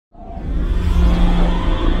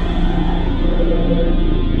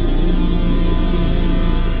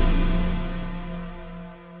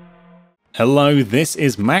Hello, this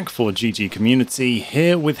is Mack for GG Community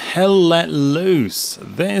here with Hell Let Loose.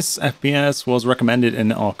 This FPS was recommended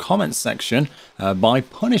in our comments section by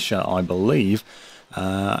Punisher, I believe.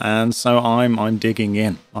 And so I'm digging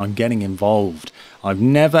in. I'm getting involved. I've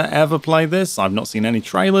never ever played this. I've not seen any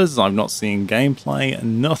trailers. I've not seen gameplay.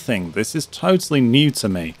 Nothing. This is totally new to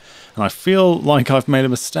me. And I feel like I've made a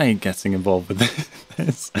mistake getting involved with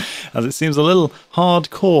this, as it seems a little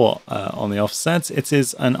hardcore on the offset. It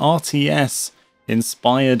is an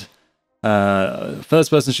RTS-inspired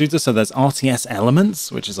first-person shooter, so there's RTS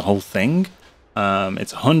elements, which is a whole thing.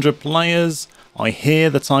 It's 100 players. I hear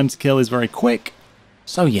the time to kill is very quick.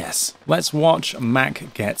 So yes, let's watch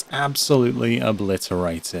Mack get absolutely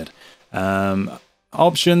obliterated.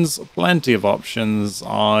 Options, plenty of options.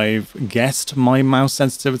 I've guessed my mouse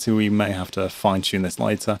sensitivity. We may have to fine-tune this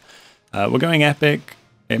later. We're going epic.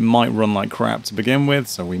 It might run like crap to begin with,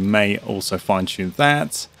 so we may also fine-tune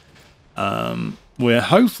that. We're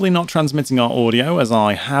hopefully not transmitting our audio, as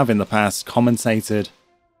I have in the past commentated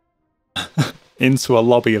into a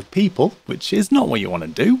lobby of people, which is not what you want to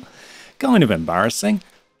do. Kind of embarrassing.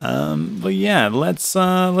 But yeah, let's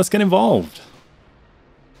get involved.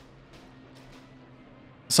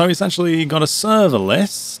 So essentially you got a server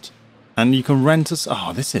list and you can rent us.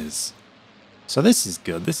 Oh, this is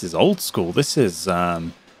good. This is old school. This is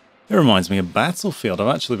it reminds me of Battlefield.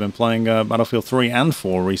 I've actually been playing Battlefield 3 and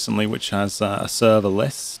 4 recently, which has a server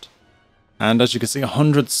list. And as you can see,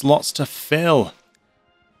 100 slots to fill.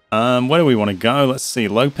 Where do we want to go? Let's see.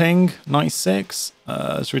 Low ping, 96.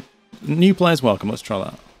 New players welcome. Let's try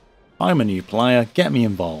that. I'm a new player. Get me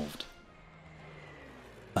involved.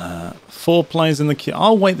 4 players in the queue.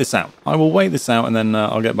 I'll wait this out. I will wait this out and then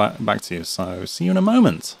I'll get back to you. So see you in a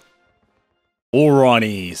moment.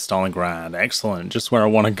 Alrighty, Stalingrad. Excellent. Just where I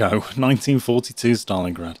want to go. 1942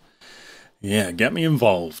 Stalingrad. Yeah, get me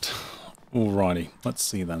involved. Alrighty. Let's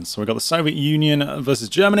see then. So we got the Soviet Union versus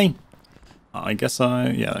Germany. I guess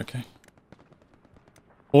yeah, okay.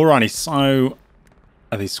 Alrighty, so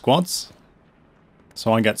are these squads?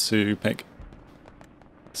 So I get to pick.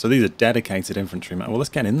 So these are dedicated infantrymen. Well, let's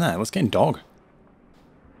get in there. Let's get in dog.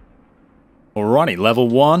 Alrighty, level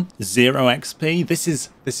 1, 0 XP.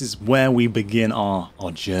 This is where we begin our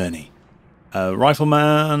journey.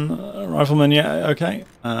 Rifleman, yeah, okay.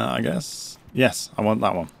 I guess. Yes, I want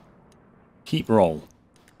that one. Keep roll.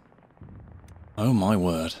 Oh my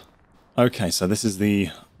word. Okay, so this is the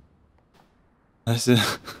this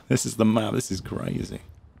is the map. This is crazy.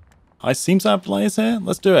 I seem to have players here.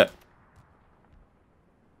 Let's do it.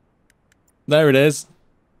 There it is.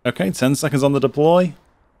 Okay, 10 seconds on the deploy.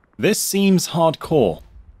 This seems hardcore.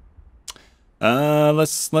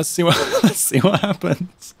 Let's see what let's see what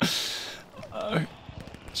happens.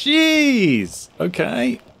 Jeez.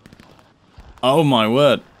 Okay. Oh my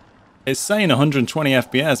word. It's saying 120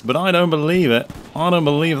 FPS, but I don't believe it. I don't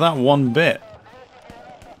believe that one bit.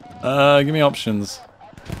 Give me options.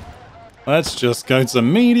 Let's just go to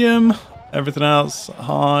medium. Everything else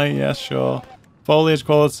high. Yeah, sure. Foliage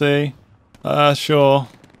quality. Sure.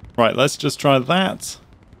 Right, let's just try that.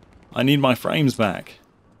 I need my frames back.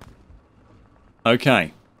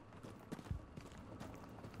 Okay.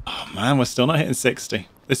 Oh man, we're still not hitting 60.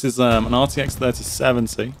 This is an RTX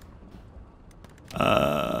 3070.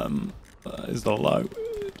 Is the low?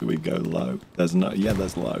 Do we go low? There's no. Yeah,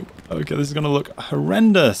 there's low. Okay, this is gonna look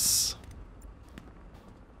horrendous.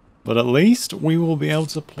 But at least we will be able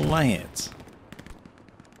to play it.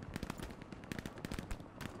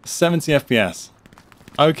 70 FPS.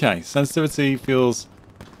 Okay, sensitivity feels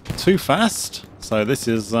too fast. So this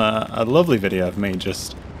is a lovely video of me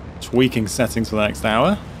just tweaking settings for the next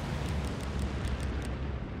hour.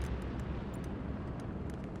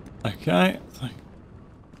 Okay.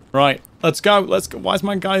 Right, let's go. Let's go. Why is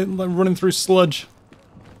my guy running through sludge?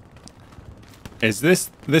 Is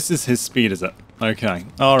this is his speed, is it? Okay.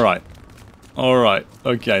 Alright. Alright.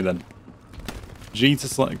 Okay then. G to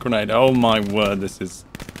select grenade. Oh my word, this is...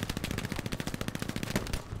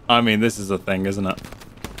 I mean, this is a thing, isn't it?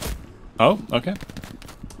 Oh, okay.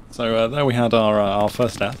 So there we had our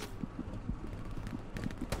first death.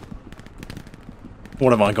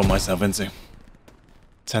 What have I got myself into?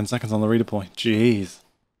 10 seconds on the redeploy. Jeez.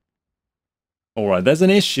 Alright, there's an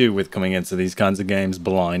issue with coming into these kinds of games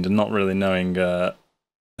blind and not really knowing that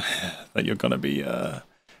you're going to be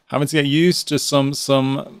having to get used to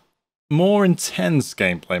some more intense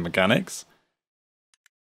gameplay mechanics.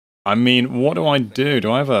 I mean, what do I do? Do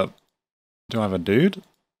I have a dude?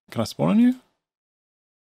 Can I spawn on you?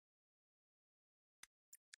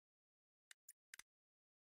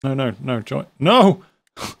 No, join. No!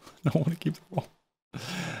 I want to keep the ball.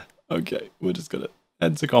 Okay, we're just gonna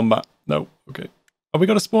head to combat. No. Okay. Oh, we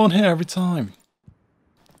got to spawn here every time.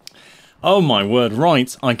 Oh my word,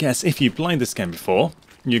 right. I guess if you played this game before,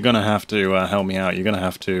 you're going to have to help me out. You're going to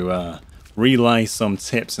have to relay some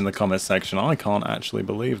tips in the comment section. I can't actually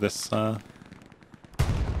believe this.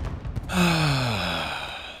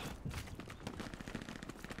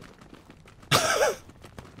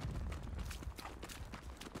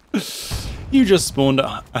 You just spawned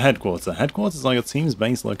a headquarter. Headquarters are your team's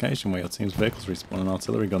base location where your team's vehicles respawn and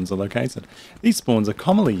artillery guns are located. These spawns are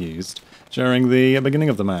commonly used during the beginning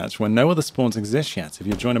of the match when no other spawns exist yet. If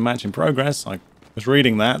you join a match in progress, I was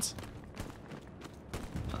reading that.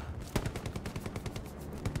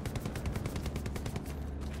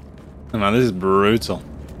 Oh man, this is brutal.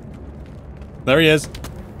 There he is.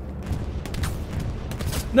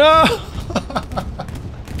 No!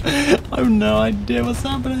 I have no idea what's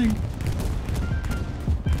happening.